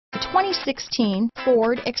2016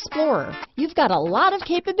 Ford Explorer. You've got a lot of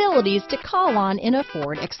capabilities to call on in a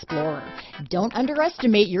Ford Explorer. Don't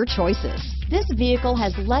underestimate your choices. This vehicle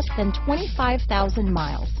has less than 25,000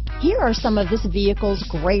 miles. Here are some of this vehicle's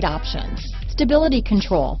great options: stability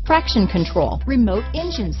control, traction control, remote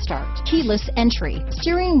engine start, keyless entry,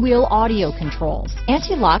 steering wheel audio controls,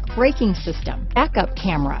 anti-lock braking system, backup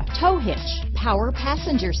camera, tow hitch, power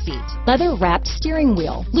passenger seat, leather-wrapped steering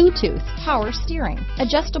wheel, Bluetooth, power steering,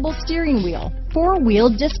 adjustable steering wheel,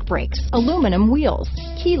 four-wheel disc brakes, aluminum wheels,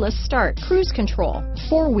 keyless start, cruise control,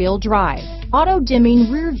 four-wheel drive,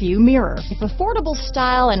 auto-dimming rear-view mirror. If affordable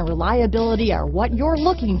style and reliability are what you're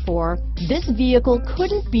looking for, this vehicle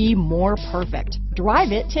couldn't be more perfect.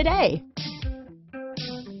 Drive it today.